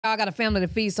I got a family to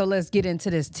feed, so let's get into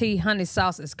this tea. Honey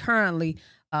sauce is currently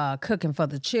cooking for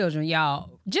the children.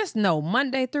 Y'all, just know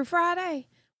Monday through Friday,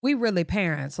 we really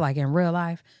parents, like in real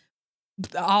life,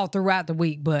 all throughout the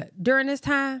week. But during this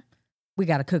time, we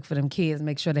got to cook for them kids,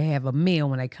 make sure they have a meal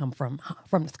when they come from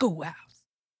the schoolhouse.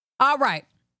 All right.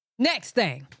 Next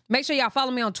thing, make sure y'all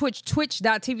follow me on Twitch,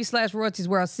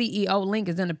 twitch.tv/royaltiesworld CEO. Link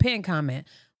is in the pinned comment.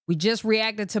 We just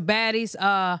reacted to Baddies.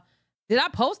 Did I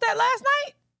post that last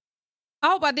night? I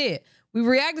hope I did. We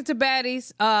reacted to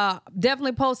Baddies.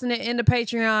 Definitely posting it in the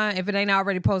Patreon if it ain't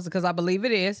already posted, because I believe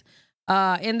it is.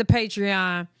 In the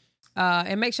Patreon.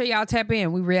 And make sure y'all tap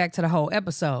in. We react to the whole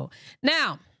episode.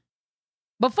 Now,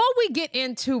 before we get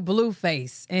into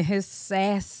Blueface and his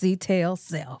sassy tail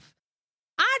self,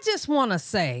 I just want to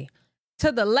say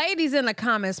to the ladies in the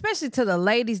comments, especially to the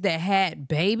ladies that had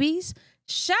babies,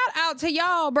 shout out to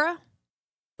y'all, bruh.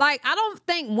 Like, I don't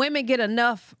think women get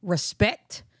enough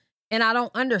respect, and I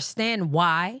don't understand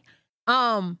why.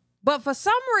 But for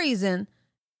some reason,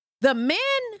 the men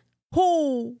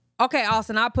who, okay,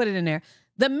 Austin, I'll put it in there.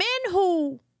 The men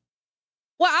who,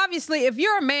 well, obviously, if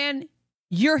you're a man,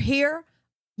 you're here.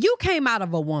 You came out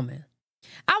of a woman.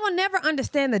 I will never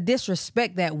understand the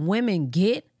disrespect that women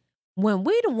get when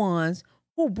we the ones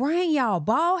who bring y'all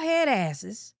bald head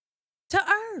asses to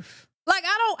earth. Like,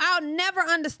 I'll never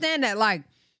understand that. Like,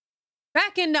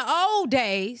 back in the old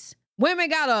days, women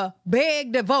gotta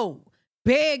beg to vote,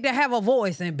 beg to have a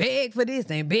voice, and beg for this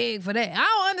and beg for that. I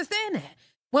don't understand that.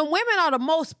 When women are the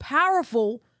most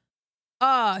powerful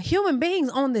human beings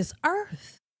on this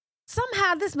earth,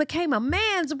 somehow this became a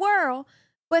man's world,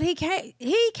 but he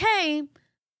came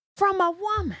from a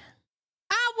woman.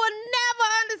 I would never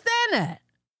understand that.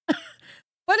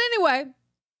 But anyway,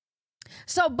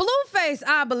 so Blueface,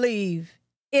 I believe,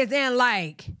 is in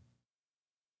like,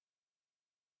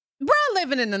 bro,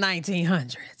 living in the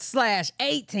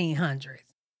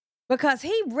 1900s/1800s, because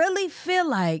he really feel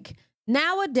like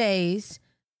nowadays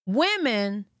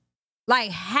women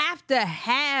like have to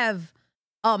have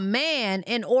a man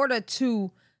in order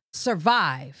to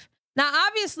survive. Now,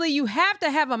 obviously, you have to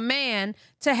have a man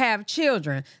to have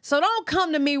children. So don't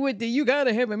come to me with the, you got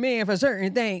to have a man for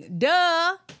certain things.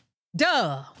 Duh,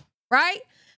 right?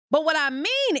 But what I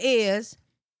mean is,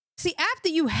 see, after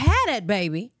you had that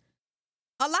baby,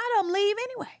 a lot of them leave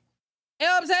anyway. You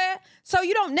know what I'm saying? So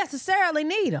you don't necessarily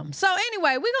need them. So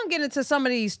anyway, we're going to get into some of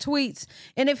these tweets.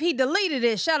 And if he deleted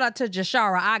it, shout out to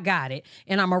Jashara. I got it.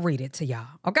 And I'm going to read it to y'all.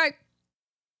 Okay?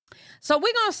 So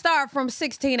we're going to start from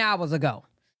 16 hours ago.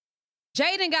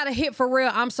 Jaidyn got a hit for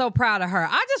real. I'm so proud of her.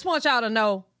 I just want y'all to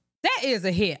know that is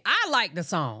a hit. I like the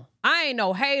song. I ain't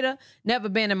no hater. Never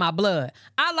been in my blood.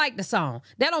 I like the song.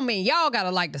 That don't mean y'all got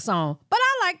to like the song, but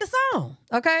I like the song.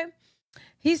 Okay?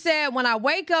 He said, when I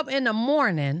wake up in the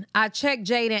morning, I check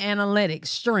Jaidyn analytics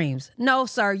streams. No,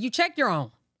 sir, you check your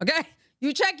own, okay?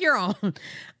 You check your own.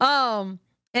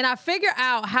 And I figure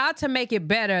out how to make it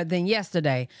better than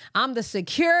yesterday. I'm the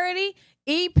security,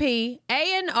 EP,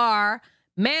 A&R,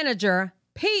 manager,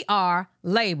 PR,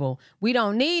 label. We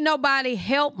don't need nobody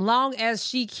help long as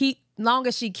she keep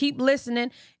listening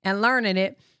and learning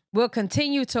it. We'll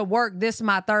continue to work. This is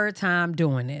my third time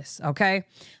doing this, okay?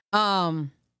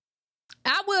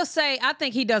 I will say, I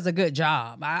think he does a good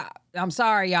job. I'm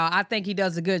sorry, y'all. I think he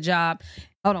does a good job.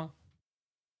 Hold on.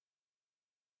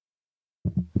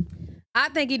 I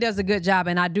think he does a good job,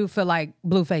 and I do feel like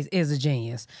Blueface is a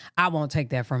genius. I won't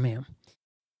take that from him.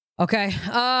 Okay.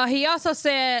 He also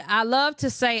said, I love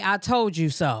to say I told you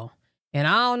so. And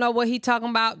I don't know what he talking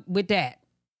about with that.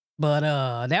 But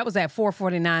that was at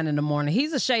 4:49 in the morning.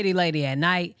 He's a shady lady at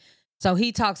night, so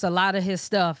he talks a lot of his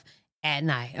stuff at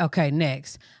night. Okay,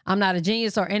 next. I'm not a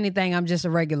genius or anything. I'm just a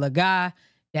regular guy.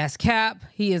 That's Cap.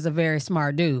 He is a very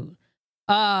smart dude.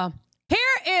 Here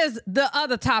is the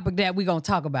other topic that we're going to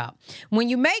talk about. When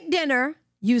you make dinner,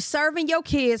 you serving your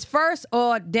kids first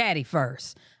or daddy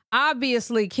first?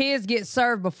 Obviously, kids get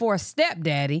served before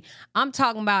stepdaddy. I'm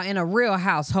talking about in a real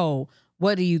household.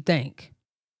 What do you think?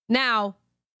 Now,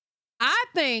 I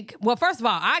think, well, first of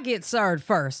all, I get served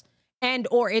first, and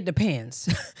or it depends.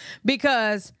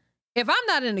 Because if I'm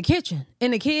not in the kitchen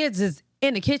and the kids is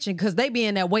in the kitchen because they be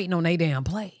in there waiting on their damn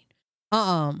plate,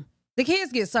 the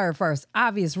kids get served first,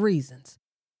 obvious reasons.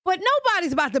 But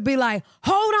nobody's about to be like,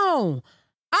 hold on,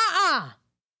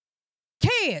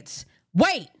 kids,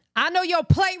 wait, I know your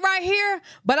plate right here,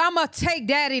 but I'm going to take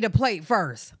daddy the plate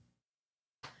first.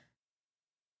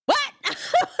 What?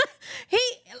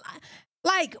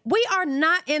 We are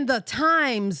not in the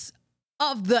times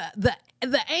of the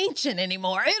ancient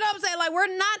anymore. You know what I'm saying? Like,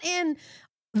 we're not in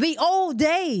the old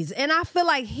days. And I feel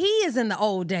like he is in the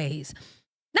old days.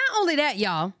 Not only that,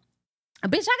 y'all,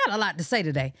 Bitch, I got a lot to say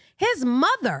today. His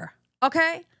mother,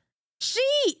 okay? She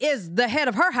is the head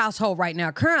of her household right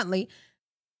now, currently.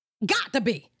 Got to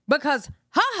be. Because her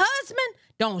husband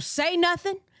don't say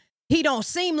nothing. He don't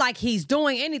seem like he's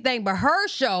doing anything but her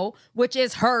show, which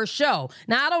is her show.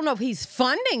 Now, I don't know if he's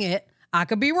funding it. I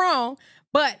could be wrong.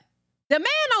 But the man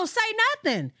don't say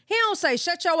nothing. He don't say,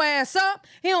 shut your ass up.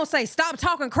 He don't say, stop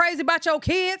talking crazy about your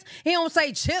kids. He don't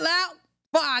say, chill out.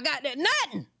 Boy, I got that.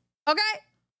 Nothing. Okay?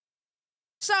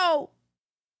 So,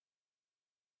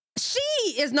 she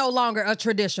is no longer a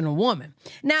traditional woman.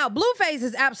 Now, Blueface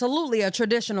is absolutely a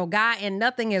traditional guy, and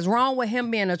nothing is wrong with him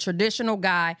being a traditional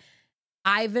guy.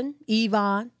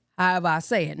 Yvonne, however I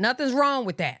say it. Nothing's wrong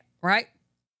with that, right?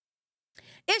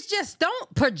 It's just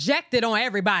don't project it on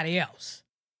everybody else.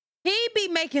 He be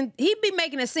making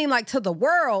it seem like to the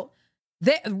world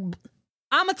that I'm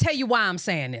gonna tell you why I'm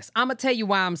saying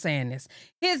this.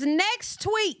 His next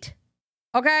tweet,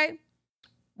 okay?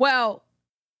 Well,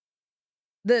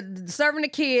 the serving the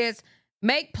kids,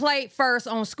 make plate first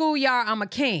on schoolyard, I'm a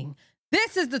king.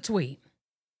 This is the tweet.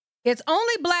 It's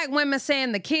only black women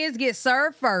saying the kids get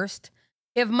served first.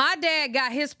 If my dad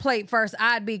got his plate first,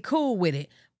 I'd be cool with it.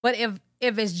 But if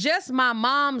it's just my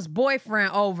mom's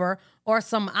boyfriend over or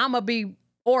something, I'ma be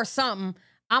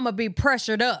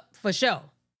pressured up for sure.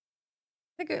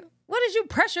 Nigga, what is you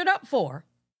pressured up for?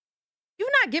 You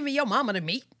not giving your mama the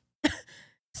meat.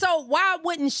 So why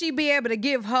wouldn't she be able to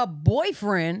give her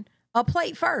boyfriend a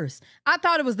plate first? I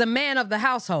thought it was the man of the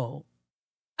household.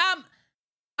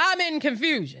 I'm in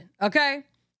confusion, okay?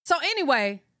 So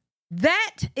anyway,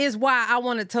 that is why I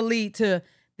wanted to lead to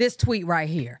this tweet right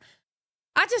here.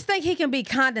 I just think he can be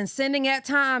condescending at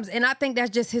times, and I think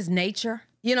that's just his nature.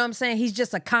 You know what I'm saying? He's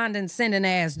just a condescending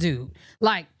ass dude.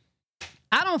 Like,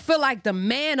 I don't feel like the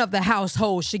man of the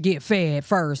household should get fed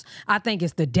first. I think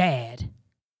it's the dad.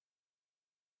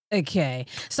 Okay.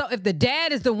 So if the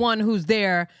dad is the one who's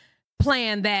there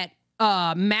playing that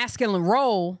masculine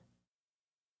role,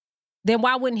 then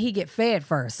why wouldn't he get fed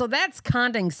first? So that's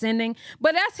condescending,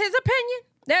 but that's his opinion.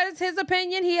 That is his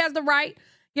opinion. He has the right,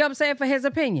 you know what I'm saying, for his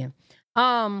opinion.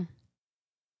 And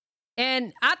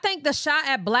I think the shot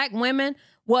at black women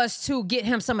was to get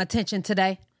him some attention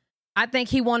today. I think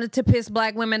he wanted to piss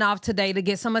black women off today to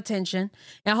get some attention.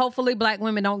 And hopefully black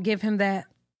women don't give him that.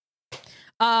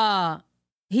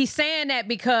 He's saying that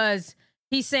because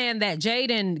he's saying that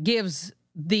Jaidyn gives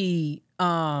the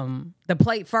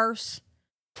plate first.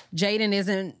 Jaidyn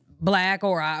isn't black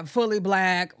or fully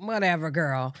black, whatever,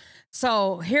 girl.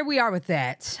 So here we are with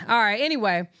that. All right,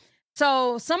 anyway.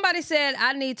 So somebody said,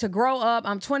 I need to grow up.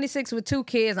 I'm 26 with 2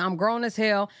 kids. I'm grown as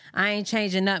hell. I ain't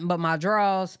changing nothing but my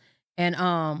drawers. And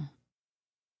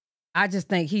I just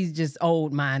think he's just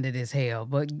old-minded as hell,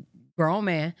 but grown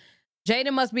man.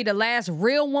 Jaidyn must be the last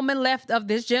real woman left of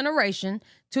this generation.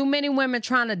 Too many women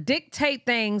trying to dictate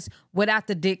things without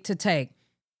the dick to take.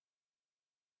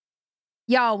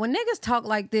 Y'all, when niggas talk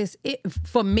like this,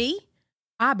 for me,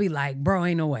 I'll be like, bro,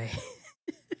 ain't no way.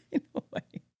 Ain't no way.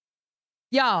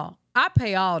 Y'all, I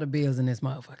pay all the bills in this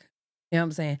motherfucker. You know what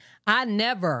I'm saying? I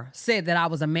never said that I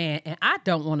was a man, and I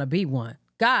don't want to be one.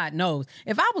 God knows.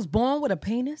 If I was born with a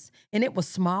penis and it was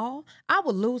small, I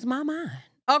would lose my mind.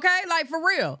 Okay? Like, for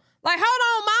real. Like,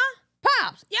 hold on, Ma.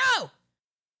 Pops. Yo.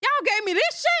 Y'all gave me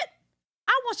this shit?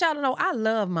 I want y'all to know I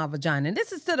love my vagina. And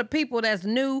this is to the people that's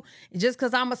new. Just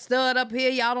because I'm a stud up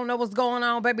here, y'all don't know what's going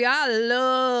on, baby. I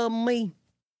love me.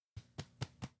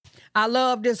 I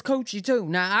love this coochie, too.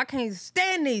 Now, I can't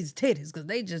stand these titties because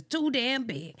they just too damn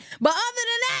big. But other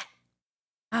than that,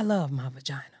 I love my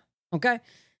vagina. Okay?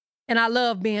 And I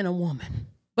love being a woman.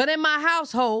 But in my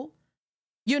household,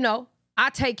 you know, I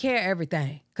take care of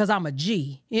everything because I'm a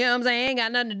G. You know what I'm saying? Ain't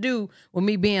got nothing to do with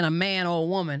me being a man or a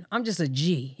woman. I'm just a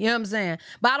G. You know what I'm saying?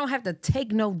 But I don't have to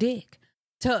take no dick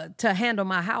to handle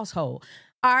my household.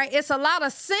 All right? It's a lot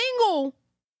of single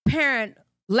parent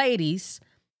ladies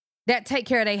that take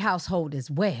care of their household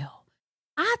as well.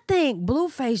 I think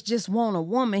Blueface just want a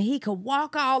woman he could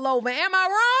walk all over. Am I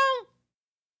wrong?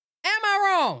 Am I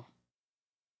wrong?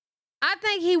 I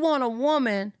think he want a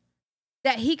woman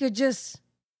that he could just,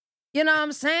 you know what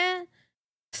I'm saying,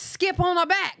 skip on her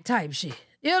back type shit,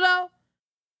 you know?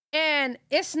 And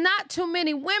it's not too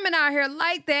many women out here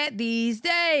like that these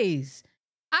days.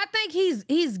 I think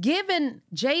he's given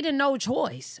Jaidyn no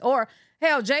choice. Or,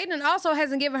 hell, Jaidyn also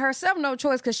hasn't given herself no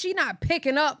choice because she not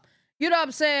picking up, you know what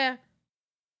I'm saying,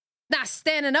 not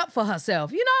standing up for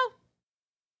herself, you know?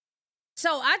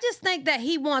 So I just think that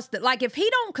he wants to, like, if he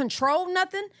don't control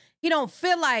nothing, he don't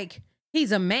feel like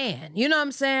he's a man. You know what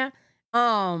I'm saying?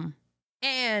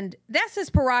 And that's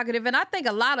his prerogative. And I think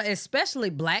a lot of,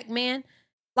 especially black men,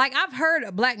 Like, I've heard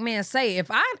a black man say, if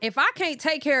I can't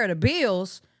take care of the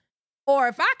bills, or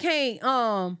if I can't,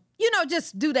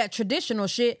 just do that traditional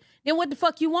shit, then what the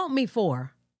fuck you want me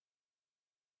for?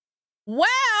 Well,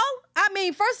 I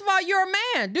mean, first of all, you're a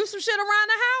man. Do some shit around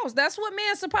the house. That's what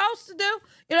men's supposed to do.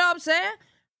 You know what I'm saying?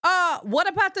 What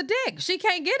about the dick? She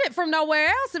can't get it from nowhere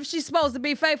else. If she's supposed to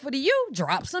be faithful to you,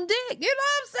 drop some dick. You know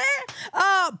what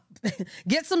I'm saying?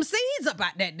 Get some seeds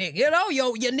about that dick. You know,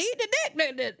 you need the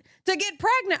dick to get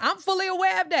pregnant. I'm fully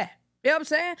aware of that. You know what I'm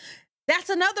saying? That's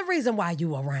another reason why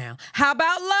you around. How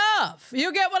about love?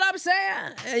 You get what I'm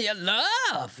saying? You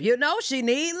love. You know, she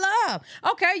need love.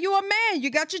 Okay, you a man.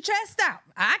 You got your chest out.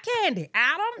 Eye candy.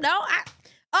 I don't know.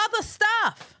 Other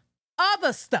stuff.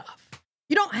 Other stuff.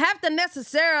 You don't have to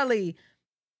necessarily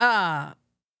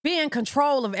be in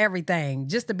control of everything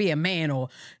just to be a man. Or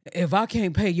if I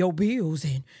can't pay your bills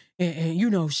and you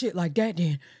know, shit like that,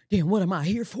 then what am I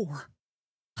here for?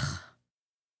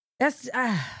 That's...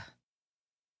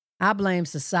 I blame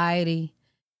society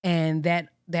and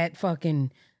that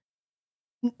fucking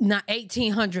not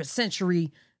 1800th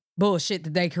century bullshit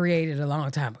that they created a long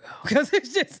time ago. Because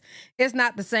it's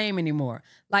not the same anymore.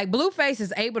 Like, Blueface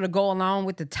is able to go along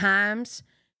with the times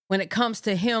when it comes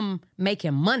to him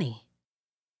making money.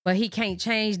 But he can't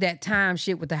change that time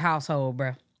shit with the household,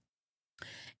 bro.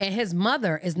 And his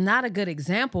mother is not a good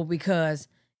example, because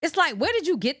it's like, where did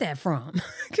you get that from?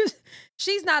 Because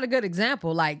she's not a good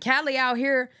example. Like, Callie out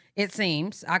here, it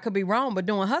seems, I could be wrong, but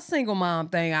doing her single mom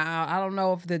thing, I don't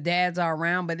know if the dads are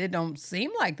around, but it don't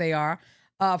seem like they are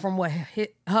from what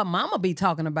her mama be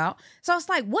talking about. So it's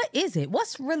like, what is it?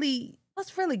 What's really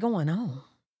going on?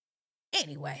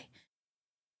 Anyway,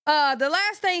 the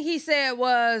last thing he said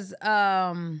was,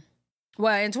 well,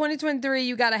 in 2023,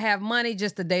 you got to have money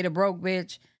just to date a broke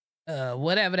bitch,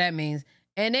 whatever that means.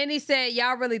 And then he said,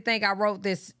 y'all really think I wrote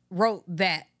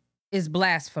that is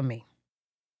blasphemy?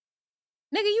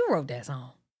 Nigga, you wrote that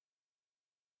song.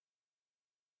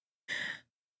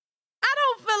 I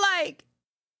don't feel like...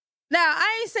 Now,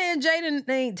 I ain't saying Jaidyn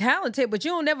ain't talented, but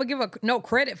you don't never give her no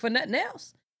credit for nothing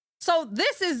else. So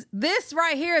this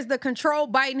right here is the control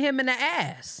biting him in the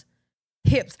ass.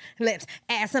 Hips, lips,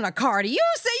 ass, and a Cardi. You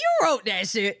say you wrote that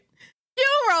shit. You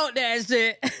wrote that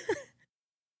shit.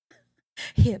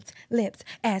 Hips, lips,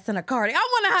 ass, and a Cardi. I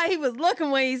wonder how he was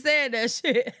looking when he said that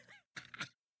shit.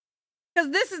 Because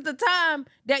this is the time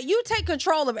that you take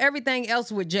control of everything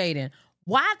else with Jaidyn.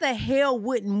 Why the hell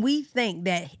wouldn't we think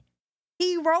that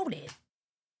he wrote it?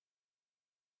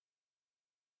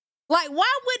 Like,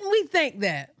 why wouldn't we think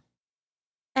that?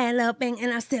 I love bang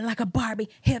and I sit like a Barbie.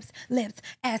 Hips, lips,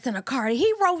 ass, and a Cardi.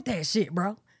 He wrote that shit,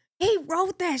 bro. He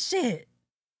wrote that shit.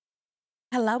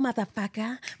 Hello,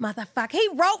 motherfucker. Motherfucker. He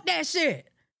wrote that shit.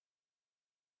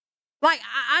 Like,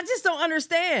 I just don't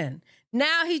understand.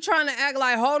 Now he trying to act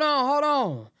like, hold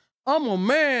on. I'm a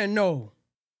man, no.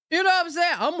 You know what I'm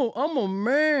saying? I'm a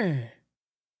man.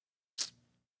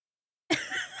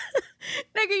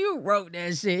 Nigga, you wrote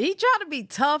that shit. He trying to be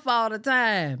tough all the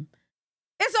time.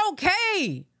 It's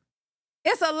okay.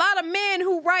 It's a lot of men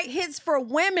who write hits for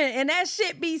women, and that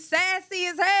shit be sassy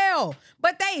as hell.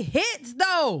 But they hits,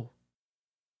 though.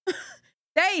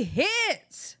 They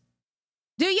hits.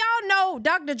 Do y'all know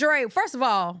Dr. Dre? First of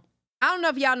all, I don't know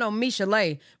if y'all know Misha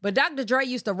Lay, but Dr. Dre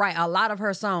used to write a lot of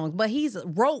her songs, but he's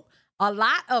wrote a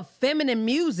lot of feminine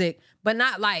music, but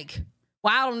not like,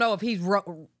 well, I don't know if he's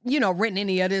written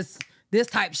any of this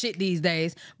type shit these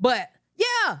days. But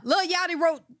yeah, Lil Yachty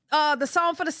wrote the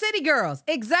song for the City Girls.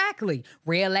 Exactly.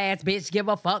 Real ass bitch, give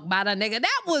a fuck about a nigga.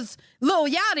 That was Lil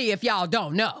Yachty, if y'all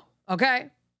don't know.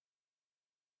 Okay?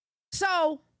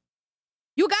 So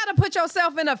you got to put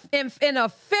yourself in a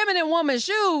feminine woman's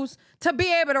shoes to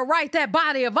be able to write that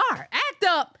body of art. Act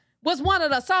Up was one of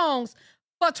the songs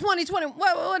for 2020.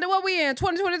 What we in,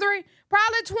 2023?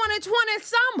 Probably 2020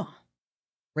 summer.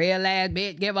 Real ass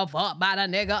bitch, give a fuck about a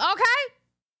nigga. Okay?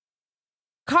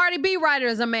 Cardi B writer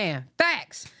is a man.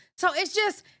 Facts. So it's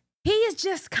just, he is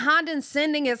just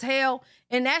condescending as hell,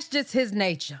 and that's just his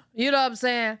nature. You know what I'm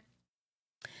saying?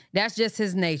 That's just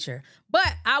his nature.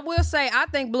 But I will say, I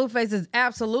think Blueface is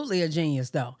absolutely a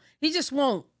genius, though. He just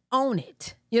won't own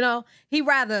it. You know, he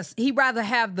rather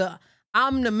have the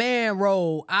I'm the man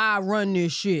role. I run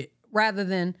this shit, rather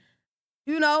than,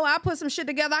 I put some shit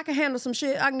together. I can handle some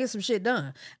shit. I can get some shit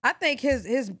done. I think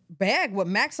his bag would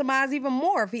maximize even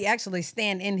more if he actually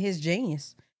stand in his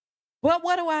genius. But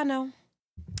what do I know?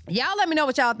 Y'all let me know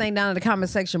what y'all think down in the comment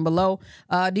section below.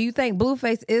 Do you think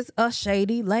Blueface is a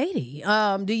shady lady?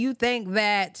 Do you think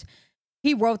that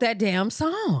he wrote that damn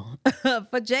song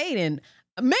for Jaidyn?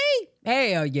 Me?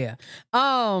 Hell yeah.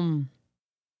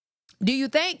 Do you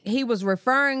think he was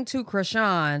referring to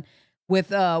Chrisean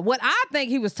with what I think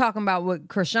he was talking about with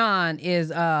Chrisean is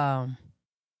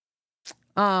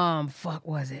fuck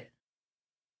was it?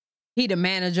 He the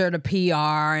manager, the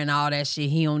PR and all that shit.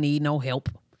 He don't need no help.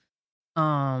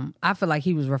 I feel like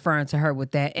he was referring to her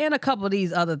with that and a couple of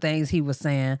these other things he was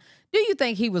saying. Do you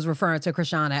think he was referring to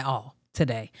Chrisean at all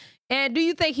today? And do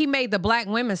you think he made the black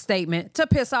women statement to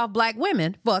piss off black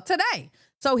women for today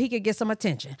so he could get some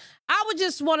attention? I would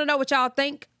just want to know what y'all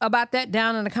think about that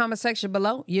down in the comment section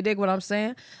below. You dig what I'm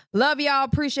saying? Love y'all.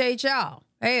 Appreciate y'all.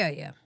 Hell yeah.